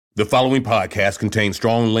The following podcast contains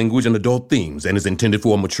strong language and adult themes and is intended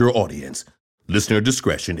for a mature audience. Listener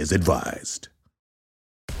discretion is advised.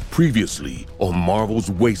 Previously on Marvel's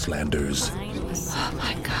Wastelanders. Oh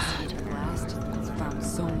my God.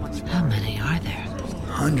 How many are there?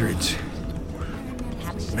 Hundreds.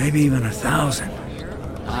 Maybe even 1,000.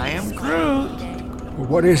 I am Groot. Well,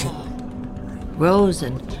 what is it? Rows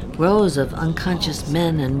and rows of unconscious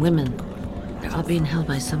men and women. They're all being held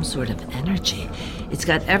by some sort of energy. It's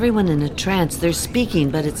got everyone in a trance. They're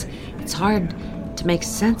speaking, but it's hard to make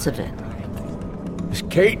sense of it. Is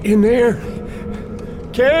Kate in there?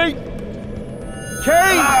 Kate!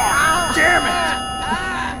 Kate! Damn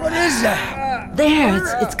it! What is that? There,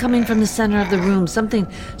 it's coming from the center of the room. Something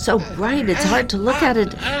so bright, it's hard to look at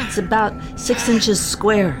it. It's about 6 inches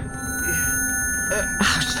square.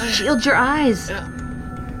 Oh, shield your eyes.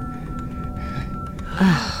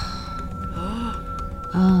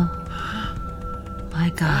 Oh, my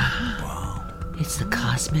God. It's the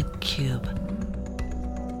Cosmic Cube.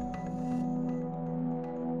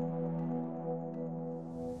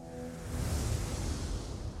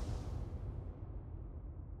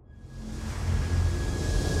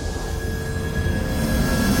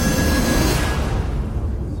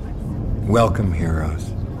 Welcome,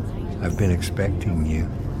 heroes. I've been expecting you.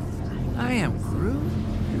 I am Groot.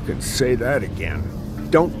 You can say that again.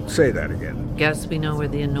 Don't say that again. Guess we know where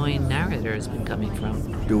the annoying narrator has been coming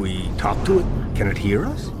from. Do we talk to it? Can it hear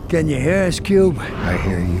us? Can you hear us, Cube? I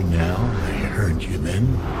hear you now. I heard you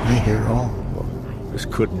then. I hear all. Well, this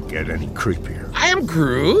couldn't get any creepier. I am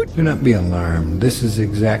Groot. Do not be alarmed. This is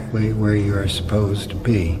exactly where you are supposed to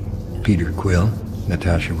be. Peter Quill,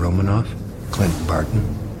 Natasha Romanoff, Clint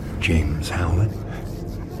Barton, James Howlett.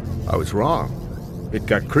 I was wrong. It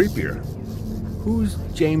got creepier. Who's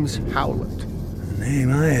James Howlett? A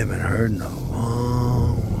name I haven't heard in a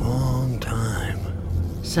long time.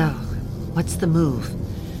 So, what's the move?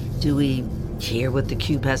 Do we hear what the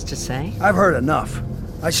cube has to say? I've heard enough.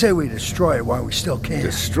 I say we destroy it while we still can.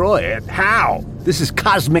 Destroy it? How? This is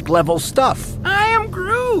cosmic level stuff. I am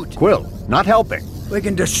Groot. Quill, not helping. We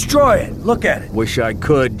can destroy it. Look at it. Wish I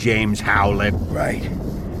could, James Howlett. Right.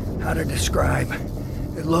 How to describe?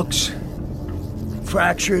 It looks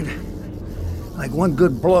fractured. Like one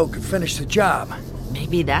good blow could finish the job.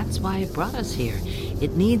 Maybe that's why it brought us here.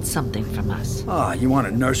 It needs something from us. Oh, you want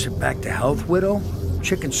to nurse it back to health, Widow?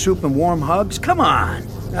 Chicken soup and warm hugs? Come on!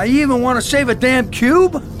 Now you even want to save a damn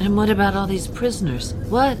cube? And what about all these prisoners?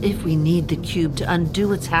 What if we need the cube to undo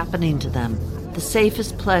what's happening to them? The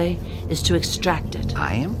safest play is to extract it.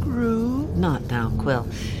 I am Groot. Not now, Quill.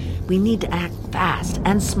 We need to act fast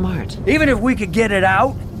and smart. Even if we could get it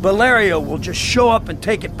out, Valerio will just show up and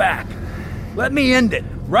take it back. Let me end it.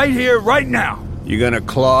 Right here, right now. You gonna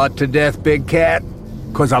claw it to death, big cat?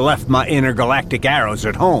 'Cause I left my intergalactic arrows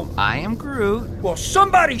at home. I am Groot. Well,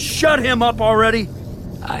 somebody shut him up already.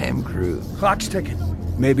 I am Groot. Clock's ticking.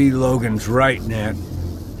 Maybe Logan's right, Nat.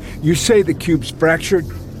 You say the cube's fractured?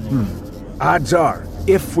 Odds are,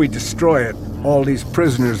 if we destroy it, all these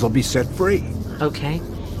prisoners will be set free. Okay,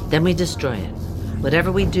 then we destroy it.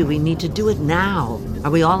 Whatever we do, we need to do it now.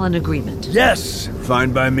 Are we all in agreement? Yes.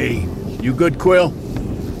 Fine by me. You good, Quill?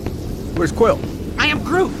 Where's Quill? I am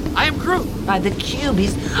Groot. I am Groot. By the cube,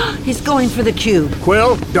 he's going for the cube.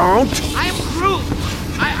 Quill, don't! I am Groot.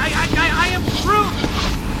 I am Groot.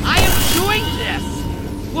 I am doing this.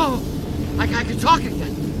 Whoa, I can talk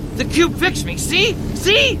again. The cube fixed me. See?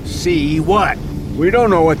 See? See what? We don't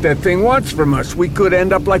know what that thing wants from us. We could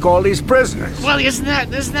end up like all these prisoners. Well, isn't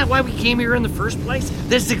that why we came here in the first place?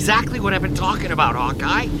 This is exactly what I've been talking about,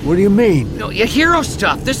 Hawkeye. What do you mean? No, yeah, hero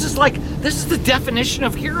stuff. This is the definition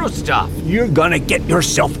of hero stuff. You're gonna get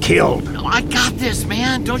yourself killed. No, I got this,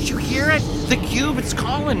 man. Don't you hear it? The cube, it's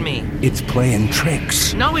calling me. It's playing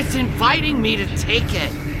tricks. No, it's inviting me to take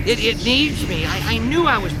it. It needs me. I knew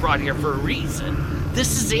I was brought here for a reason.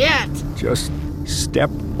 This is it. Just step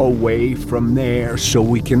away from there so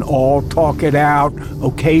we can all talk it out.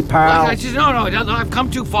 Okay, pal? No, I've come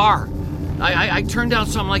too far. I turned down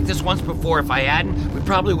something like this once before. If I hadn't, we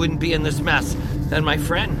probably wouldn't be in this mess. And my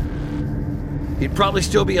friend, he'd probably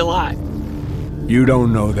still be alive. You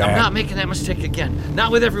don't know that. I'm not making that mistake again. Not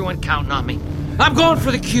with everyone counting on me. I'm going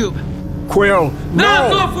for the cube. Quill, no! I'm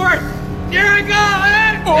going for it! Here I go!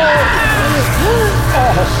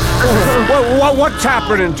 What's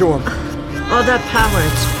happening to him? Oh, that power,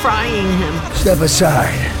 it's frying him. Step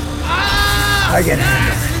aside. I can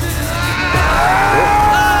handle it.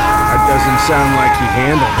 That doesn't sound like he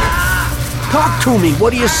handled it. Talk to me.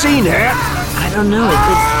 What do you see, Nat? I don't know. It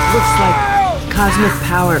looks like cosmic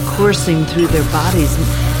power coursing through their bodies.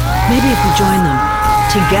 Maybe if we join them.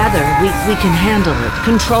 Together, we can handle it,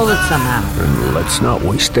 control it somehow. And let's not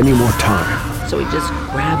waste any more time. So we just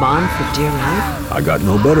grab on for dear life? I got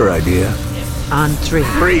no better idea. On 3.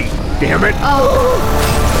 3, damn it!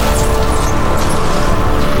 Oh!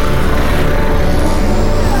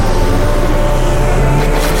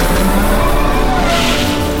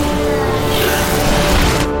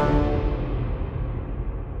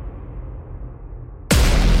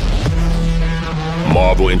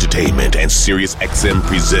 Marvel Entertainment and SiriusXM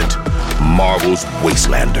present Marvel's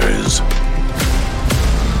Wastelanders.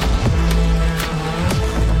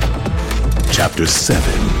 Chapter 7,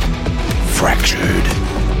 Fractured.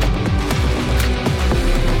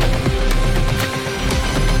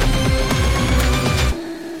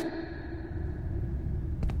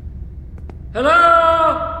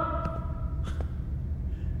 Hello?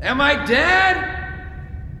 Am I dead?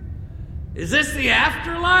 Is this the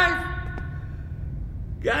afterlife?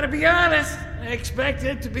 Gotta be honest, I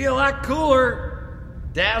expected it to be a lot cooler.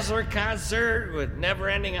 Dazzler concert with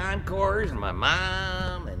never-ending encores and my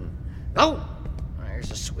mom and... Oh!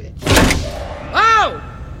 There's a switch. Oh!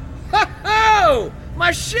 Ho-ho!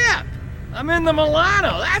 My ship! I'm in the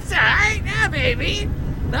Milano. That's all right. Yeah, baby.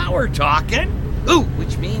 Now we're talking. Ooh,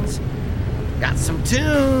 which means got some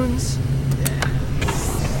tunes. Yeah.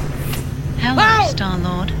 Hello,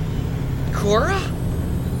 Star-Lord. Cora?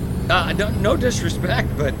 No disrespect,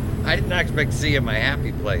 but I did not expect to see you in my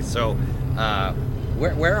happy place. So,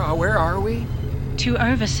 where are we? To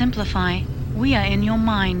oversimplify, we are in your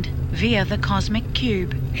mind via the cosmic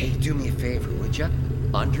cube. Hey, do me a favor, would you?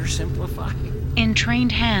 Undersimplify. In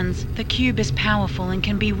trained hands, the cube is powerful and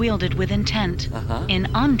can be wielded with intent. In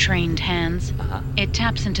untrained hands, it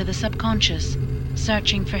taps into the subconscious,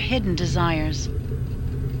 searching for hidden desires.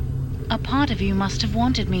 A part of you must have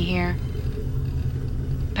wanted me here.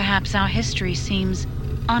 Perhaps our history seems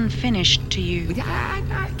unfinished to you. Yeah,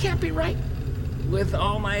 I can't be right. With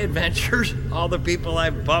all my adventures, all the people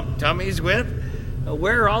I've bumped tummies with,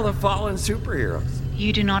 where are all the fallen superheroes?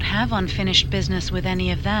 You do not have unfinished business with any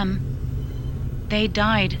of them. They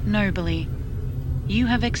died nobly. You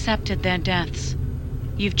have accepted their deaths.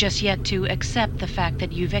 You've just yet to accept the fact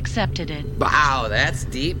that you've accepted it. Wow, that's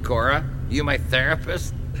deep, Cora. You my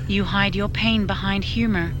therapist? You hide your pain behind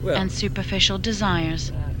humor and superficial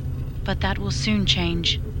desires. But that will soon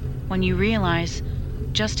change when you realize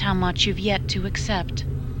just how much you've yet to accept.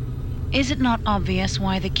 Is it not obvious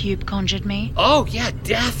why the cube conjured me? Oh, yeah,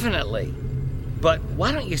 definitely. But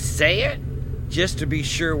why don't you say it, just to be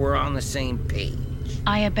sure we're on the same page?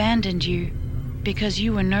 I abandoned you because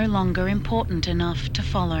you were no longer important enough to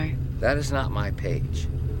follow. That is not my page.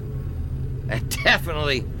 And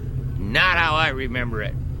definitely not how I remember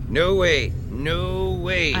it. No way. No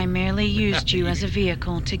way. I merely used you as a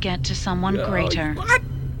vehicle to get to someone greater. What?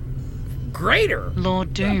 Greater?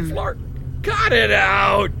 Lord Doom. Cut it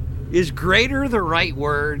out! Is greater the right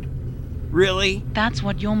word? Really? That's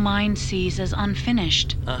what your mind sees as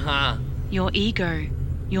unfinished. Your ego.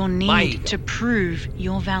 Your need to prove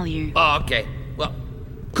your value. Oh, okay. Well,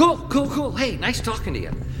 cool. Hey, nice talking to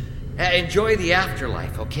you. Enjoy the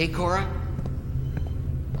afterlife, okay, Cora?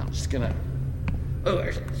 I'm just gonna... Oh,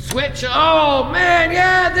 there's a switch. Oh, man,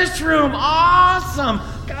 yeah, this room. Awesome.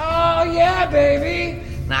 Oh, yeah, baby.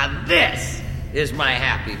 Now, this is my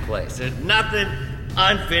happy place. There's nothing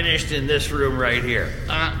unfinished in this room right here.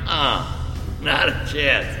 Not a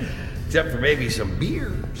chance. Except for maybe some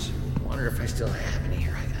beers. I wonder if I still have any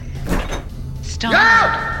here. Stop.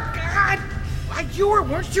 Oh, God.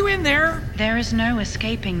 Weren't you in there? There is no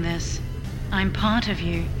escaping this. I'm part of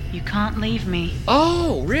you. You can't leave me.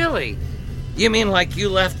 Oh, really? You mean like you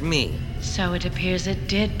left me? So it appears it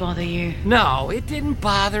did bother you. No, it didn't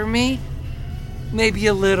bother me. Maybe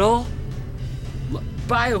a little.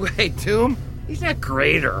 By the way, Doom, he's not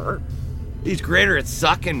greater. He's greater at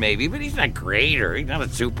sucking, maybe, but he's not greater. He's not a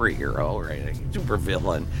superhero or anything.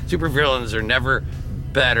 Supervillain. Supervillains are never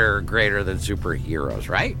better or greater than superheroes,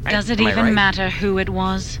 right? Does it even matter who it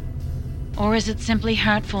was? Or is it simply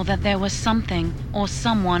hurtful that there was something or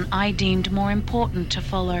someone I deemed more important to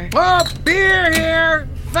follow? Oh, beer here!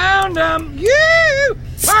 Found him! You!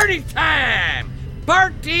 Party time!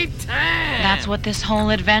 Party time! That's what this whole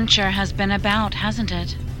adventure has been about, hasn't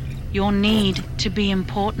it? Your need to be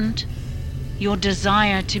important? Your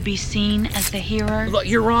desire to be seen as the hero? Look,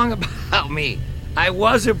 you're wrong about me. I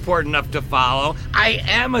was important enough to follow. I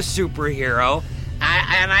am a superhero.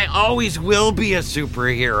 And I always will be a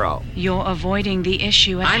superhero. You're avoiding the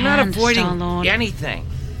issue at hand, I'm not avoiding Star-Lord. anything.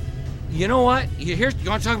 You know what? You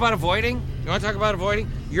want to talk about avoiding?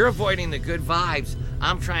 You're avoiding the good vibes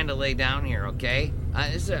I'm trying to lay down here, okay?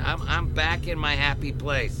 I'm back in my happy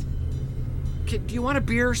place. Do you want a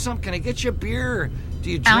beer or something? Can I get you a beer? Or do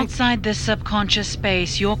you drink? Outside this subconscious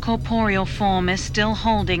space, your corporeal form is still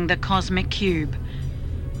holding the cosmic cube.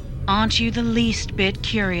 Aren't you the least bit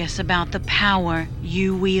curious about the power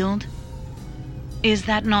you wield? Is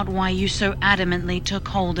that not why you so adamantly took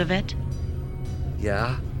hold of it?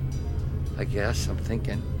 Yeah, I guess. I'm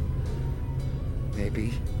thinking.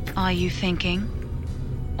 Maybe. Are you thinking?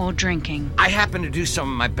 Or drinking? I happen to do some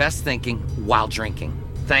of my best thinking while drinking.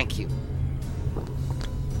 Thank you.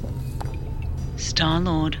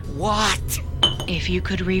 Star-Lord. What? If you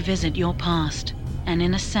could revisit your past, and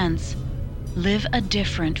in a sense, live a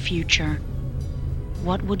different future,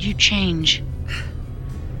 what would you change?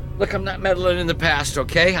 Look, I'm not meddling in the past,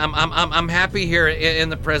 okay? I'm happy here in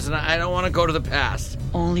the present. I don't want to go to the past.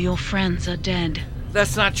 All your friends are dead.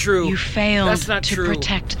 That's not true. You failed That's not to true.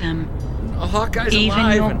 protect them. Hawkeye's Even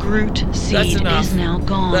alive. your Groot seed is now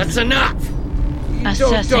gone. That's enough.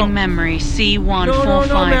 Assessing memory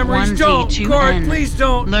C1451Z2N. Cora, please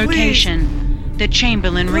don't. Location: the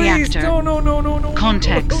Chamberlain reactor. No.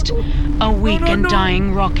 Context: a weak and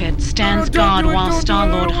dying rocket stands guard while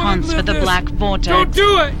Star-Lord hunts for the Black Vortex. Don't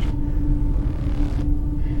do it!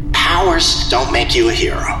 Powers don't make you a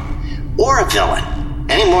hero. Or a villain.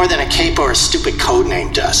 Any more than a cape or a stupid code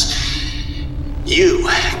name does. You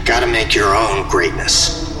gotta make your own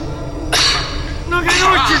greatness. Look, I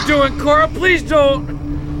know what you're doing, Cora. Please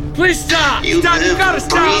don't. Please stop. You Stop. live You gotta and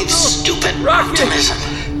stop. breathe stupid Rocket. optimism.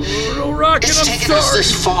 No, Rocket, It's I'm taken sorry. us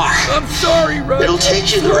this far. I'm sorry, Rocket. It'll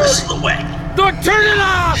take you the rest of the way. Don't turn it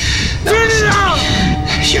off! Turn it off!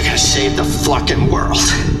 You're gonna save the fucking world.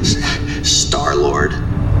 Star-Lord.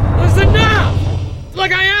 Listen now!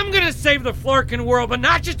 Look, I am gonna save the Flarkin world, but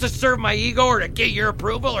not just to serve my ego or to get your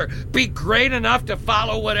approval or be great enough to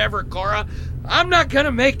follow whatever, Cora. I'm not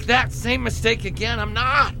gonna make that same mistake again. I'm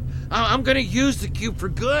not. I'm gonna use the cube for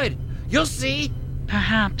good. You'll see.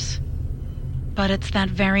 Perhaps. But it's that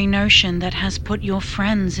very notion that has put your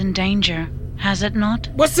friends in danger, has it not?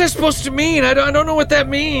 What's that supposed to mean? I don't know what that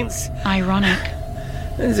means. Ironic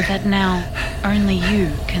that now only you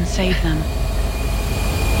can save them.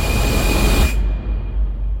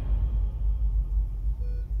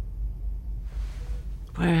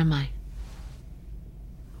 Where am I?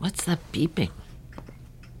 What's that beeping?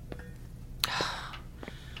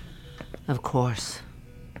 Of course.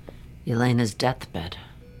 Yelena's deathbed.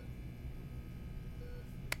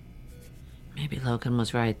 Maybe Logan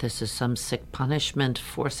was right. This is some sick punishment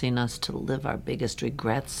forcing us to live our biggest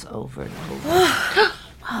regrets over and over.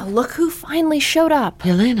 Oh, look who finally showed up.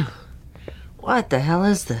 Yelena, what the hell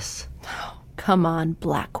is this? Come on,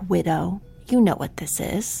 Black Widow. You know what this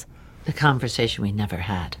is. The conversation we never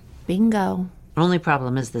had. Bingo. Only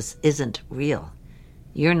problem is this isn't real.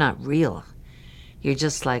 You're not real. You're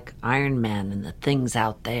just like Iron Man and the things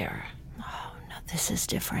out there. Oh, no, this is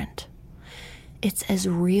different. It's as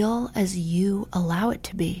real as you allow it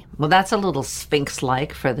to be. Well, that's a little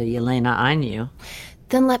Sphinx-like for the Yelena I knew.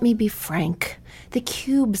 Then let me be frank. The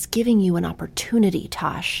cube's giving you an opportunity,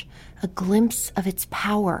 Tosh. A glimpse of its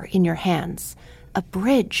power in your hands. A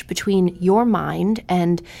bridge between your mind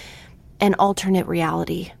and an alternate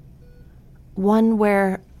reality. One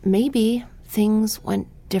where maybe things went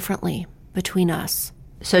differently between us.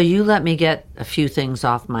 So you let me get a few things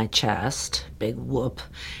off my chest. Big whoop.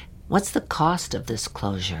 What's the cost of this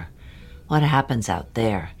closure? What happens out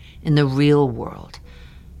there, in the real world?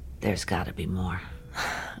 There's gotta be more.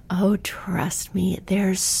 Oh, trust me,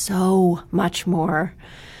 there's so much more.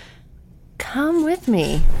 Come with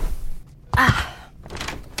me.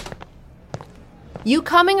 You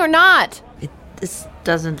coming or not? This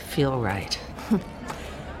doesn't feel right.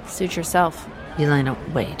 Suit yourself. Yelena,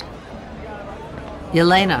 wait.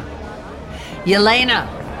 Yelena!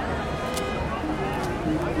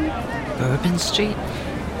 Bourbon Street?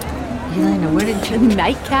 Yelena, where did you...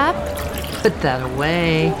 Nightcap? Put that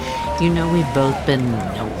away. You know we've both been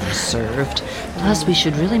reserved. Plus, we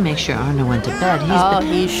should really make sure Arno went to bed.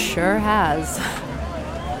 He sure has.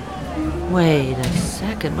 Wait a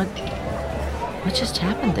second. What just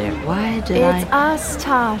happened there? Why did It's us,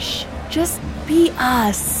 Tosh. Just be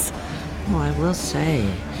us. Oh, I will say,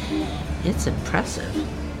 it's impressive.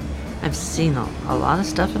 I've seen a lot of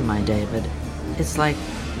stuff in my day, but it's like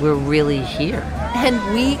we're really here. And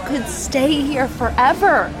we could stay here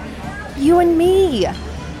forever. You and me.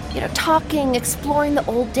 You know, talking, exploring the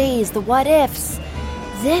old days, the what ifs.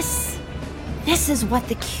 This is what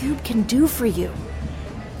the cube can do for you.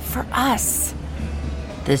 For us.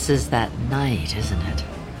 This is that night, isn't it?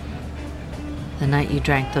 The night you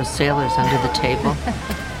drank those sailors under the table?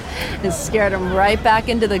 and scared him right back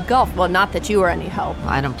into the Gulf. Well, not that you were any help.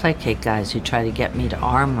 I don't placate guys who try to get me to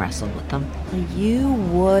arm wrestle with them. You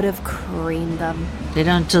would have creamed them. They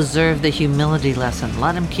don't deserve the humility lesson.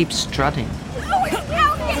 Let them keep strutting.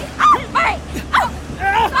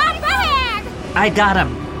 I got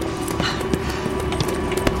him.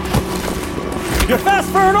 You're fast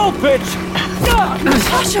for an old bitch!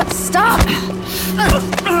 Natasha, stop!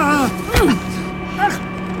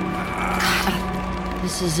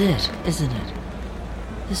 This is it, isn't it?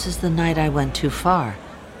 This is the night I went too far.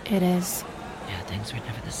 It is. Yeah, things were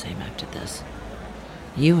never the same after this.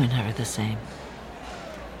 You were never the same.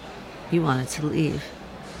 You wanted to leave.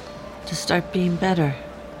 To start being better.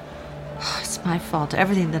 It's my fault.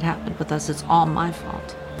 Everything that happened with us is all my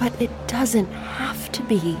fault. But it doesn't have to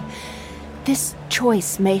be. This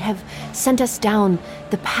choice may have sent us down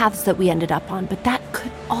the paths that we ended up on, but that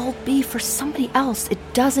could all be for somebody else. It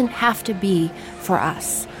doesn't have to be for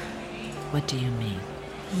us. What do you mean?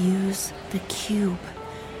 Use the cube.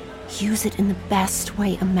 Use it in the best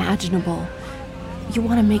way imaginable. You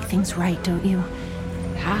want to make things right, don't you?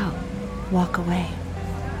 How? Walk away.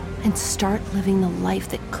 And start living the life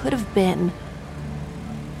that could have been.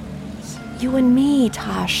 You and me,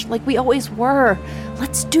 Tosh, like we always were.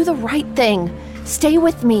 Let's do the right thing. Stay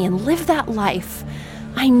with me and live that life.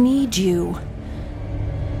 I need you.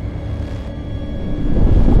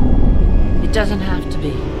 It doesn't have to be.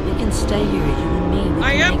 We can stay here, you and me.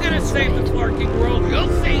 I am gonna save the Clarking world. You'll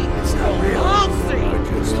see. It's not real. I'll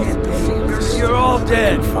see. You're all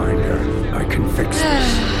dead. Find her. I can fix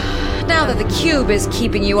this. Now that the cube is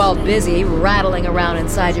keeping you all busy rattling around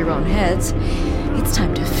inside your own heads, it's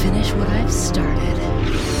time to finish what I've started.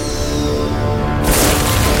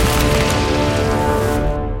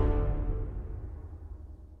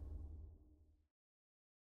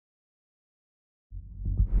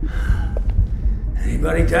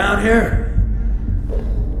 Anybody down here?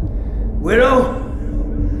 Widow?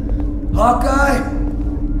 Hawkeye?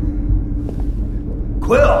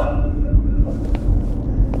 Quill?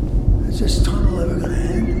 Is this tunnel ever gonna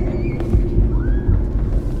end?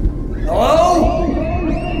 Hello?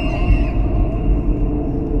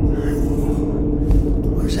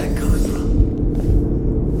 Where's that coming from?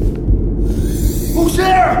 Who's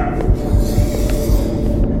there?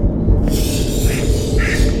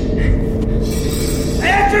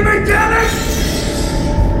 Answer me, damn it!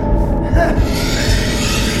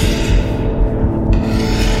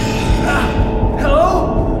 Hello?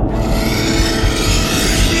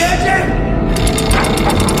 The engine?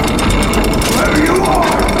 Wherever you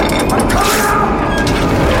are, I'm coming out!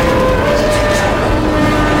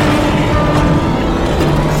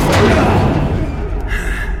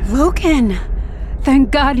 Logan!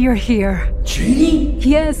 Thank God you're here. Jeannie?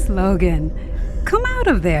 Yes, Logan. Come out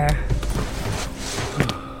of there.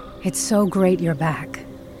 It's so great you're back.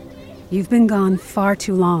 You've been gone far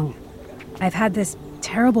too long. I've had this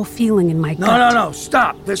terrible feeling in my gut. No,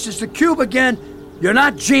 stop. This is the cube again. You're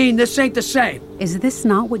not Jean. This ain't the same. Is this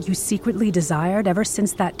not what you secretly desired ever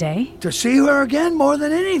since that day? To see her again more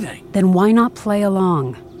than anything. Then why not play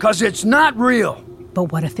along? 'Cause it's not real.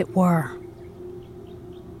 But what if it were?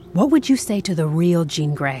 What would you say to the real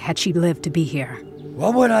Jean Grey had she lived to be here?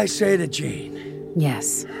 What would I say to Jean?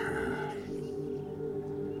 Yes.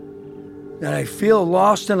 That I feel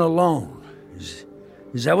lost and alone.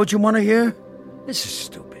 Is that what you want to hear? This is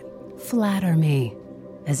stupid. Flatter me,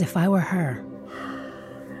 as if I were her.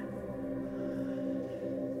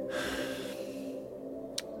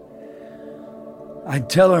 I'd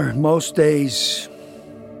tell her most days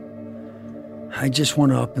I just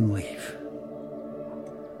want to up and leave.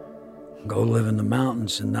 Go live in the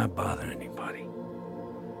mountains and not bother anybody.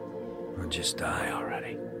 Or just die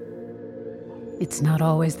already. It's not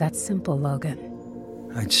always that simple, Logan.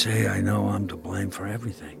 I'd say I know I'm to blame for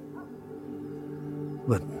everything.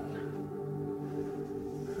 But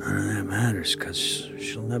none of that matters, because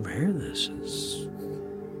she'll never hear this.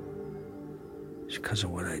 It's because of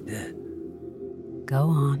what I did. Go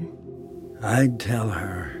on. I'd tell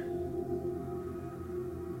her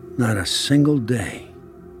not a single day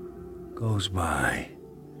goes by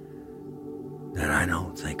that I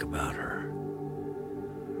don't think about her.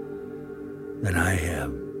 That I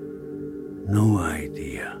have no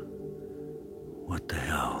idea what the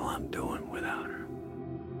hell I'm doing without her.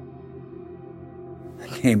 I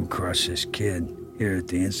came across this kid here at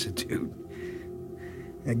the Institute.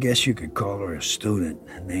 I guess you could call her a student.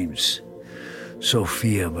 Her name's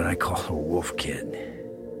Sophia, but I call her Wolf Kid.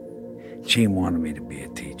 Jean wanted me to be a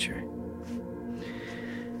teacher.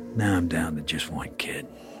 Now I'm down to just one kid.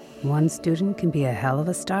 One student can be a hell of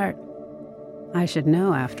a start. I should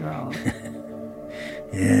know, after all.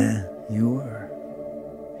 Yeah, you were.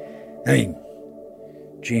 I mean,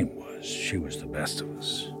 Jean was. She was the best of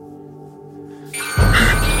us.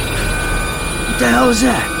 What the hell is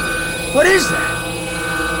that? What is that?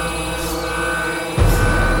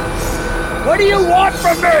 What do you want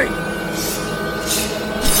from me?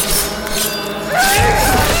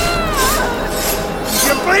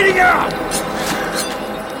 You're bleeding out!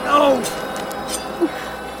 No!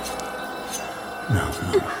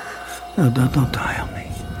 No, don't die on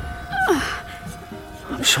me.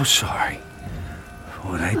 I'm so sorry for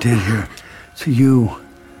what I did here to you,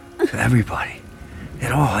 to everybody.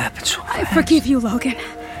 It all happened so fast. I forgive you, Logan.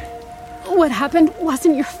 What happened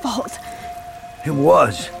wasn't your fault. It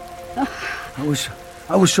was.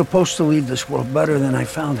 I was supposed to leave this world better than I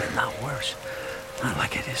found it, not worse. Not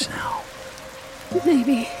like it is now.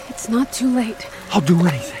 Maybe it's not too late. I'll do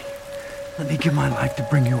anything. Let me give my life to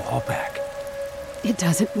bring you all back. It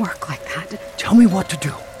doesn't work like that. Tell me what to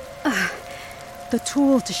do. The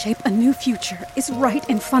tool to shape a new future is right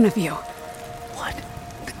in front of you. What?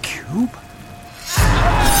 The cube?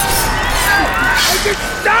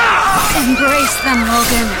 Stop! Embrace them,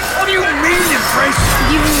 Logan. What do you mean, embrace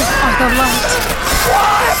them? You are the light.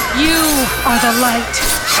 What? You are the light.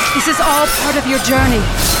 This is all part of your journey.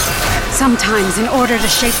 Sometimes, in order to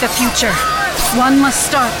shape the future, one must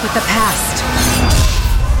start with the past.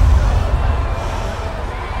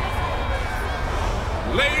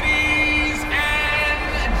 Ladies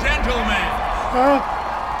and gentlemen.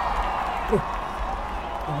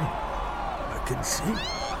 I can see.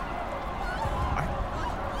 I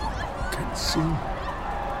can see.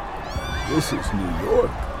 This is New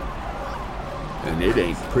York. And it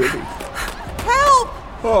ain't pretty. Help!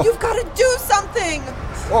 Oh. You've got to do something!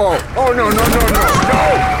 Oh, no.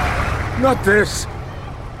 Not this.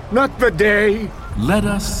 Not the day. Let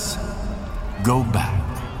us go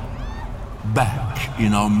back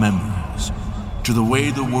in our memories to the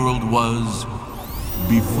way the world was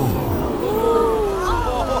before.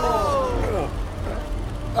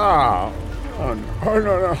 Oh,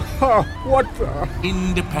 no. Oh, what the?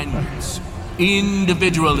 Independence,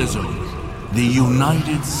 individualism, the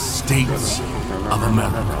United States of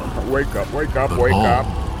America. Wake up. But Wake all up.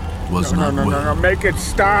 was not well. No. Make it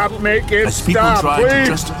stop. As people tried to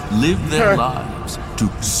just live their lives, to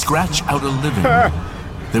scratch out a living,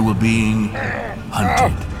 they were being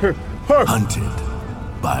hunted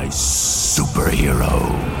by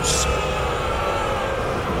superheroes.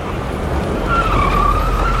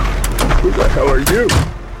 Who the hell are you?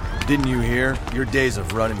 Didn't you hear? Your days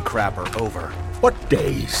of running crap are over. What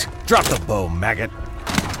days? Drop the bow, maggot.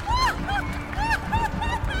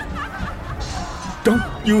 Don't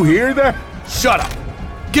you hear that? Shut up!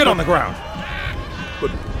 Get on the ground!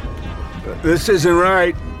 But this isn't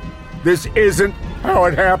right. This isn't how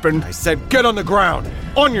it happened. I said get on the ground!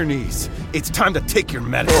 On your knees! It's time to take your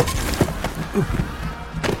medicine.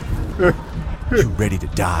 You ready to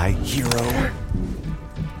die, hero?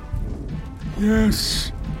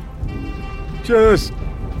 Yes. Just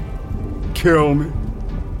kill me.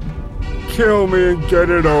 Kill me and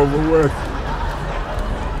get it over with.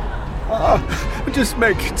 Just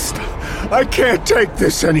make it stop. I can't take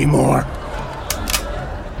this anymore.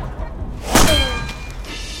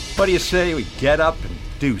 What do you say we get up and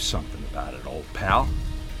do something about it, old pal?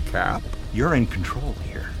 Cap? You're in control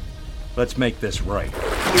here. Let's make this right.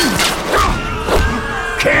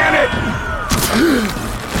 Can it?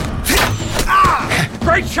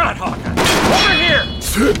 Great shot, Hawkeye! Over here!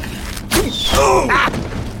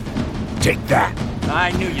 Take that.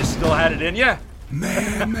 I knew you still had it in you.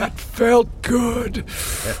 Man, that felt good.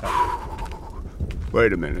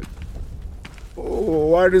 Wait a minute.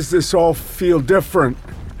 Why does this all feel different?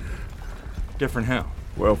 Different how?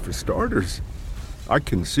 Well, for starters, I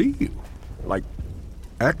can see you. Like,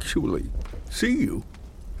 actually see you.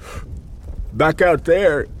 Back out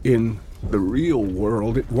there in the real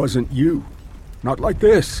world, it wasn't you. Not like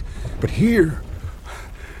this. But here,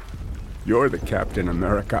 you're the Captain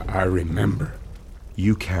America I remember.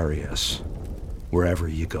 You carry us wherever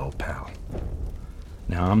you go, pal.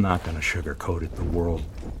 Now, I'm not gonna sugarcoat it. The world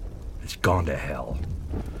has gone to hell.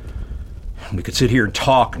 We could sit here and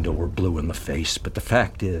talk until we're blue in the face, but the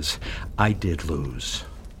fact is, I did lose.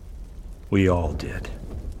 We all did.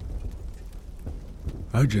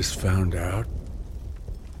 I just found out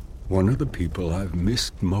one of the people I've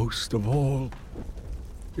missed most of all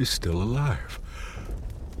is still alive.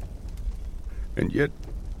 And yet,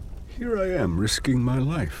 here I am risking my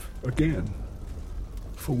life again.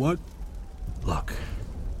 For what? Look,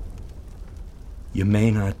 you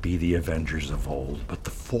may not be the Avengers of old, but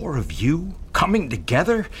the four of you coming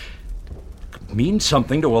together means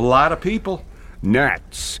something to a lot of people.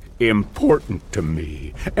 Nat's important to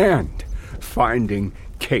me. And finding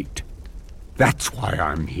Kate. That's why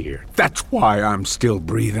I'm here. That's why I'm still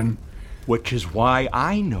breathing. Which is why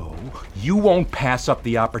I know you won't pass up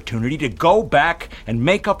the opportunity to go back and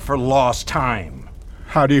make up for lost time.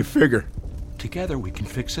 How do you figure? Together we can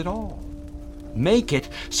fix it all. Make it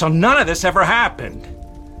so none of this ever happened.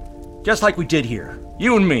 Just like we did here,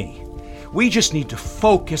 you and me. We just need to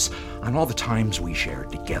focus on all the times we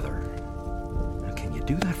shared together. Now, can you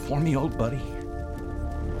do that for me, old buddy?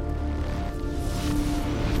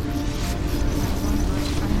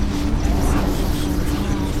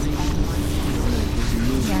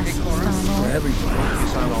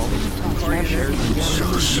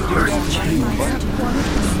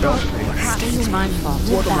 It's my fault.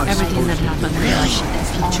 Everything that happened was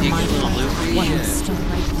all my fault.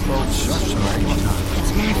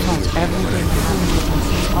 It's my fault. Everything that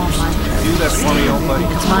happened was all my fault. Do that for me, old buddy.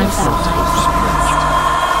 It's my fault.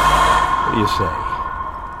 What do you say?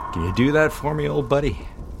 Can you do that for me, old buddy?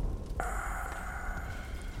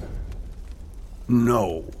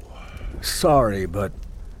 No. Sorry, but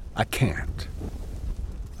I can't.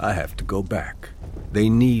 I have to go back. They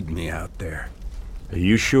need me out there. Are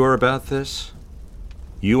you sure about this?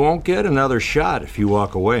 You won't get another shot if you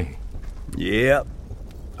walk away. Yep,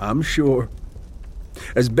 I'm sure.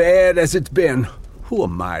 As bad as it's been, who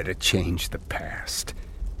am I to change the past?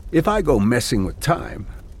 If I go messing with time,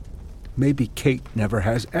 maybe Kate never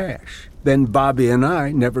has Ash. Then Bobby and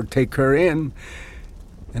I never take her in,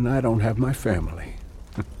 and I don't have my family.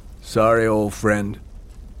 Sorry, old friend.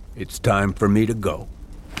 It's time for me to go.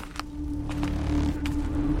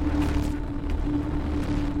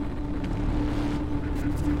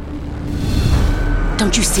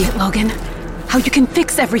 Don't you see it, Logan? How you can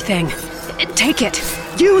fix everything. Take it.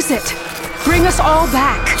 Use it. Bring us all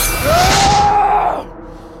back.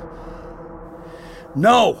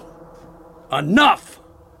 No! Enough!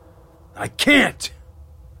 I can't!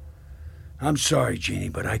 I'm sorry, Jeannie,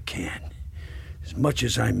 but I can't. As much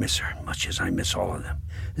as I miss her, much as I miss all of them,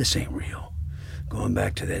 this ain't real. Going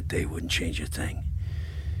back to that day wouldn't change a thing.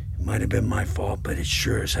 It might have been my fault, but it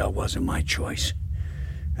sure as hell wasn't my choice.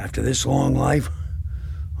 After this long life,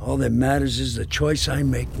 all that matters is the choice I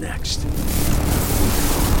make next.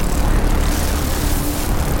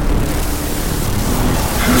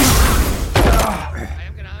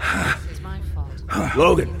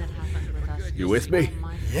 Logan, you with me?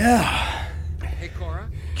 Yeah.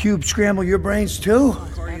 Cube scramble your brains too?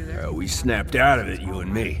 We snapped out of it, you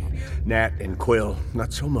and me. Nat and Quill,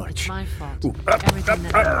 not so much. It's my fault. Ooh, Everything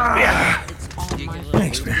that happened, it's all my fault.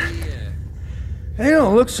 Thanks, man. They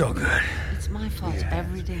don't look so good. It's my fault.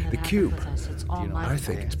 Everything that The happened cube. with us, it's all my I fault.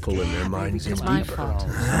 think it's pulling their minds in It's my deeper. fault.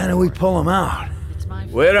 How do we pull them out? It's my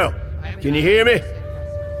fault. Widow, can you hear me?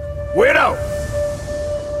 Widow!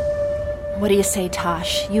 What do you say,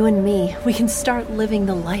 Tosh? You and me, we can start living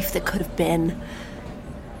the life that could have been.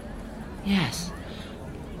 Yes.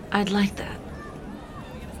 I'd like that.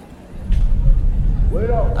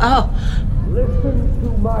 Widow! Oh, Listen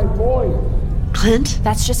to my voice! Clint?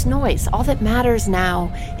 That's just noise. All that matters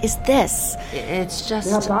now is this. It's just...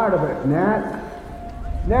 Snap out of it,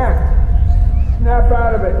 Nat. Nat! Snap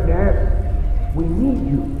out of it, Nat. We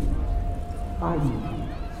need you. I need you.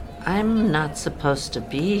 I'm not supposed to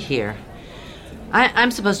be here.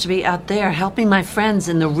 I'm supposed to be out there helping my friends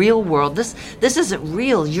in the real world. This isn't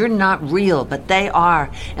real. You're not real, but they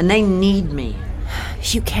are, and they need me.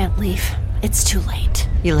 You can't leave. It's too late.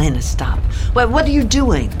 Elena, stop. What are you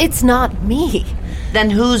doing? It's not me. Then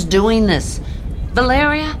who's doing this?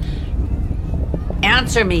 Valeria?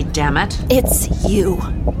 Answer me, damn it. It's you.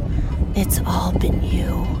 It's all been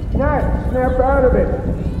you. Nat, snap out of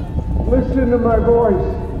it. Listen to my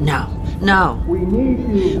voice. No. We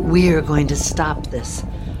need you. We're going to stop this.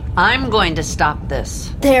 I'm going to stop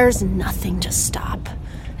this. There's nothing to stop.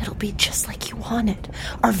 It'll be just like you want it.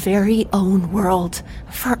 Our very own world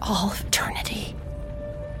for all of eternity.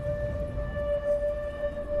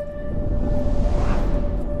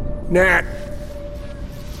 Nat!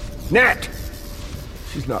 Nat!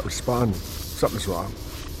 She's not responding. Something's wrong.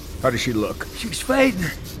 How does she look? She's fading.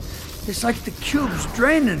 It's like the cube's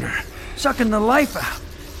draining her, sucking the life out.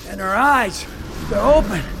 And her eyes, they're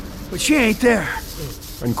open, but she ain't there.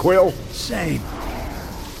 And Quill? Same.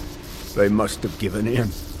 They must have given in.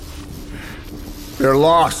 They're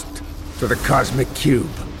lost to the cosmic cube.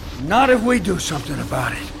 Not if we do something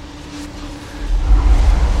about it.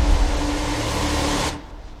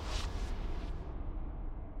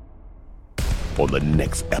 On the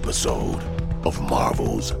next episode of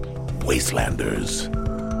Marvel's Wastelanders.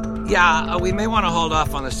 Yeah, we may want to hold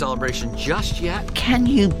off on the celebration just yet. Can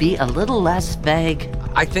you be a little less vague?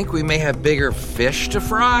 I think we may have bigger fish to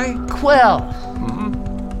fry. Quill!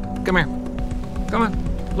 Mm-hmm. Come here. Come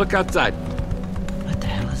on. Look outside. What the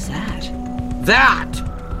hell is that?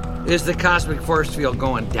 That is the cosmic force field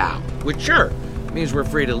going down. Which, sure, means we're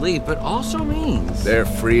free to leave, but also means... they're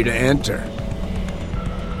free to enter.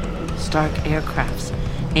 Stark aircrafts.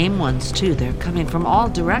 AIM ones, too. They're coming from all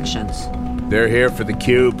directions. They're here for the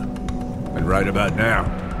cube. And right about now,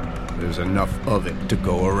 there's enough of it to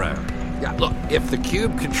go around. Yeah, look, if the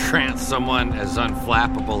cube could trance someone as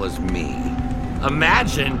unflappable as me,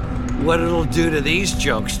 imagine what it'll do to these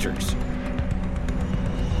jokesters.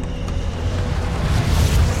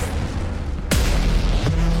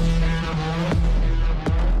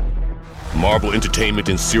 Marvel Entertainment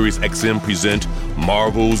and Sirius XM present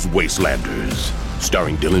Marvel's Wastelanders.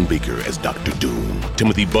 Starring Dylan Baker as Dr. Doom,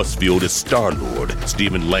 Timothy Busfield as Star-Lord,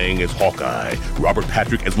 Stephen Lang as Hawkeye, Robert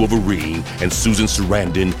Patrick as Wolverine, and Susan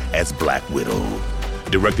Sarandon as Black Widow.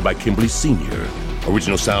 Directed by Kimberly Sr.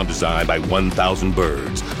 Original sound design by 1000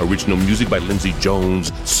 Birds. Original music by Lindsey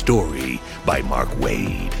Jones. Story by Mark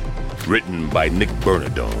Waid. Written by Nick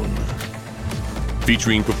Bernardone.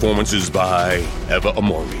 Featuring performances by Eva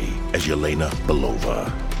Amori as Yelena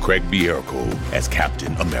Belova, Craig Bierko as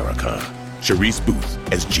Captain America, Charisse Booth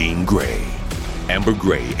as Jean Grey, Amber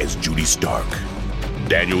Gray as Judy Stark,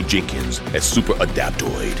 Daniel Jenkins as Super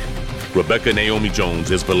Adaptoid, Rebecca Naomi Jones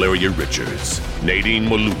as Valeria Richards, Nadine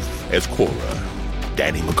Malouf as Cora,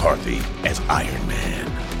 Danny McCarthy as Iron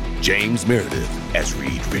Man, James Meredith as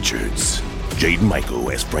Reed Richards, Jaden Michael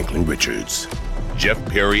as Franklin Richards, Jeff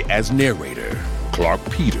Perry as narrator, Clark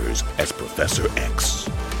Peters as Professor X,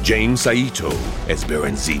 James Saito as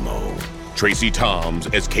Baron Zemo, Tracy Toms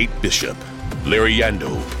as Kate Bishop, Larry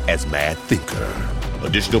Yando as Mad Thinker.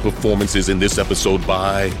 Additional performances in this episode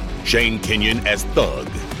by Shane Kenyon as Thug,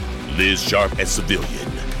 Liz Sharp as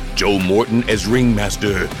Civilian, Joe Morton as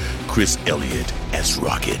Ringmaster, Chris Elliott as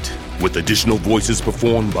Rocket. With additional voices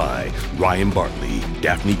performed by Ryan Bartley,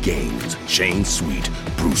 Daphne Gaines, Shane Sweet,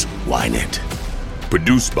 Bruce Wynett.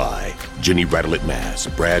 Produced by Jenny Rattlet Mass,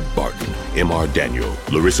 Brad Barton, M.R. Daniel,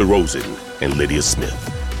 Larissa Rosen, and Lydia Smith.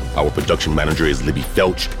 Our production manager is Libby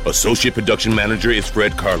Felch. Associate production manager is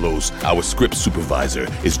Fred Carlos. Our script supervisor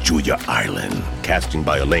is Julia Ireland. Casting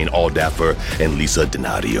by Elaine Aldaffer and Lisa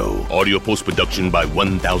Donadio. Audio post-production by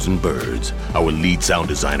 1000 Birds. Our lead sound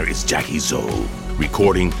designer is Jackie Zoe.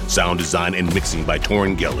 Recording, sound design, and mixing by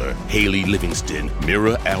Torrin Geller, Haley Livingston,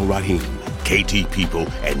 Mira Al-Rahim, KT People,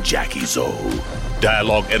 and Jackie Zoe.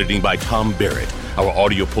 Dialogue editing by Tom Barrett. Our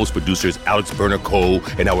audio post-producer is Alex Berner Cole,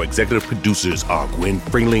 and our executive producers are Gwen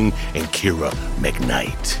Freeling and Kira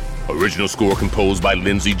McKnight. Original score composed by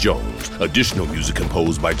Lindsey Jones. Additional music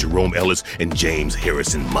composed by Jerome Ellis and James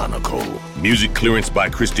Harrison Monaco. Music clearance by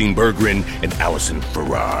Christine Berggren and Allison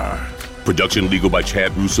Farrar. Production legal by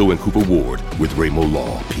Chad Russo and Cooper Ward with Ramo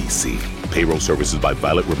Law, PC. Payroll services by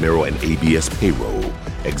Violet Romero and ABS Payroll.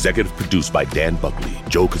 Executive produced by Dan Buckley,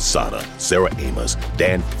 Joe Casada, Sarah Amos,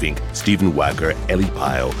 Dan Fink, Stephen Wacker, Ellie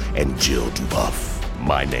Pyle, and Jill Dubuff.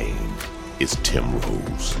 My name is Tim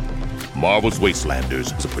Rose. Marvel's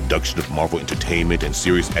Wastelanders is a production of Marvel Entertainment and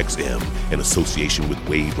Sirius XM in association with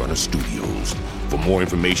Wave Runner Studios. For more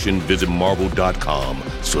information, visit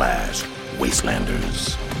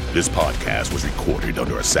marvel.com/Wastelanders. This podcast was recorded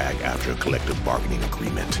under a SAG-AFTRA collective bargaining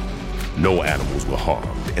agreement. No animals were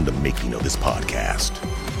harmed in the making of this podcast.